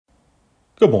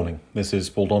Good morning. This is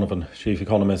Paul Donovan, Chief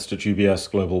Economist at UBS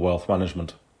Global Wealth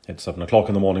Management. It's 7 o'clock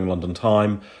in the morning London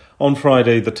time on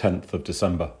Friday the 10th of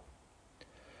December.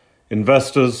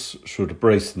 Investors should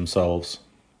brace themselves.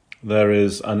 There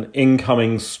is an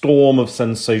incoming storm of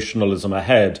sensationalism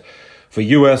ahead, for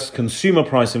US consumer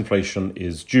price inflation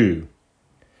is due.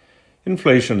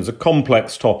 Inflation is a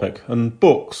complex topic, and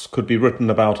books could be written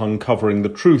about uncovering the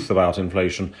truth about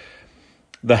inflation.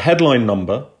 The headline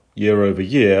number, year over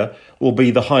year, will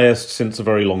be the highest since a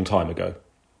very long time ago.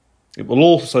 It will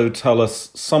also tell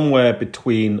us somewhere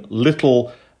between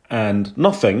little and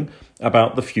nothing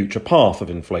about the future path of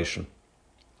inflation.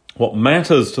 What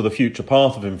matters to the future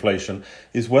path of inflation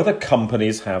is whether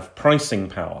companies have pricing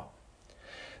power.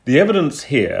 The evidence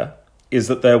here is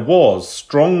that there was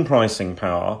strong pricing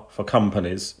power for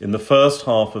companies in the first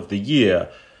half of the year,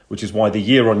 which is why the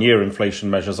year-on-year inflation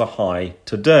measures are high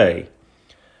today.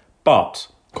 But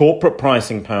corporate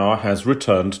pricing power has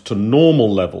returned to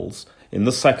normal levels in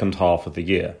the second half of the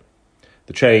year.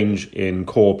 The change in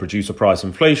core producer price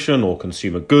inflation or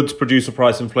consumer goods producer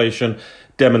price inflation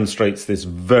demonstrates this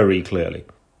very clearly.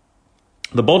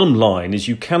 The bottom line is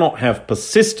you cannot have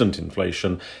persistent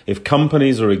inflation if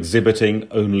companies are exhibiting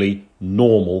only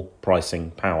normal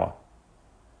pricing power.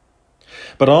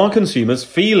 But are consumers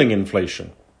feeling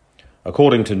inflation?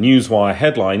 According to Newswire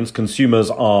headlines, consumers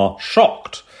are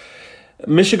shocked.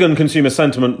 Michigan consumer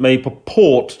sentiment may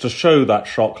purport to show that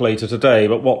shock later today,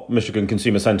 but what Michigan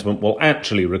consumer sentiment will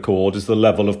actually record is the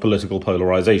level of political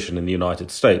polarization in the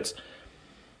United States.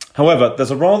 However,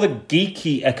 there's a rather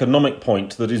geeky economic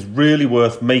point that is really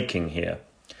worth making here.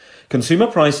 Consumer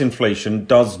price inflation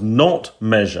does not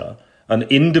measure an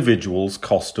individual's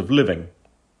cost of living.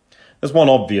 There's one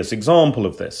obvious example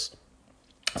of this.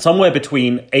 Somewhere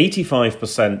between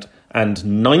 85% and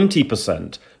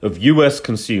 90% of US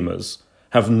consumers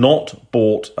have not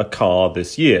bought a car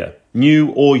this year,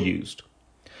 new or used.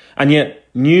 And yet,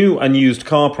 new and used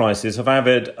car prices have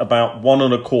added about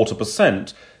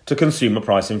 1.25% to consumer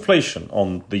price inflation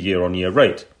on the year-on-year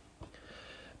rate.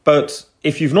 But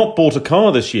if you've not bought a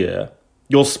car this year,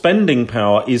 your spending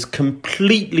power is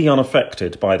completely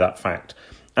unaffected by that fact,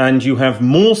 and you have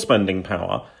more spending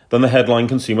power than the headline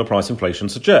consumer price inflation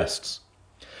suggests.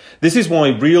 This is why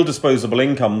real disposable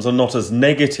incomes are not as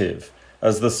negative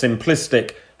as the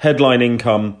simplistic headline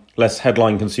income less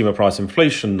headline consumer price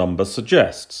inflation number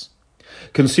suggests.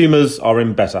 Consumers are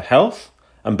in better health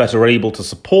and better able to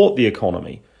support the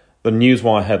economy than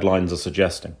Newswire headlines are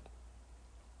suggesting.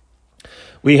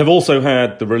 We have also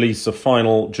had the release of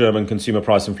final German consumer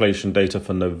price inflation data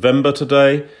for November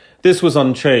today. This was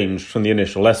unchanged from the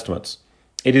initial estimates.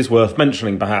 It is worth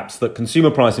mentioning, perhaps, that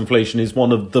consumer price inflation is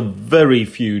one of the very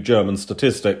few German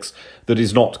statistics that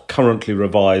is not currently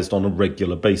revised on a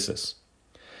regular basis.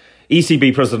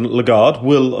 ECB President Lagarde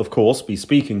will, of course, be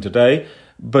speaking today,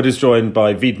 but is joined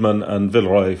by Wiedmann and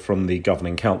Villeroy from the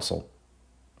Governing Council.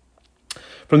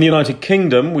 From the United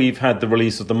Kingdom, we've had the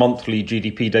release of the monthly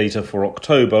GDP data for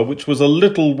October, which was a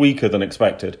little weaker than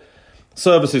expected.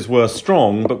 Services were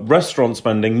strong, but restaurant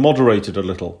spending moderated a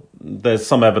little. There's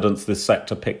some evidence this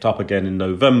sector picked up again in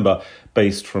November,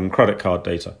 based from credit card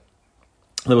data.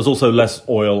 There was also less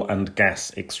oil and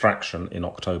gas extraction in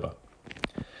October.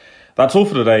 That's all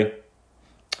for today.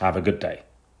 Have a good day.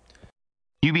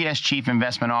 UBS Chief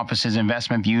Investment Office's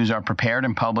investment views are prepared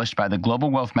and published by the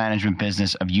global wealth management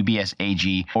business of UBS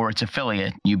AG or its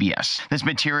affiliate, UBS. This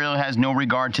material has no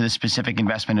regard to the specific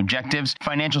investment objectives,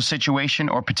 financial situation,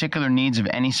 or particular needs of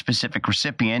any specific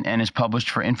recipient and is published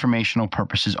for informational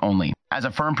purposes only. As a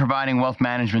firm providing wealth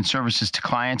management services to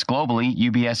clients globally,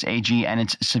 UBS AG and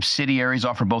its subsidiaries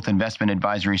offer both investment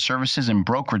advisory services and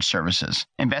brokerage services.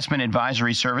 Investment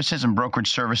advisory services and brokerage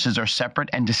services are separate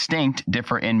and distinct,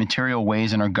 differ in material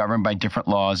ways, and are governed by different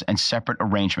laws and separate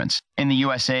arrangements. In the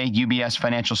USA, UBS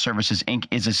Financial Services Inc.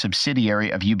 is a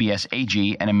subsidiary of UBS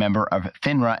AG and a member of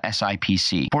FINRA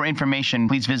SIPC. For information,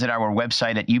 please visit our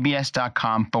website at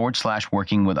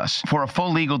ubs.com/working with us. For a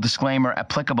full legal disclaimer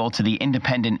applicable to the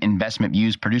independent investment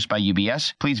views produced by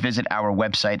UBS, please visit our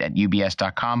website at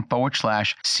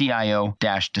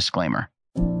ubs.com/CIO-disclaimer.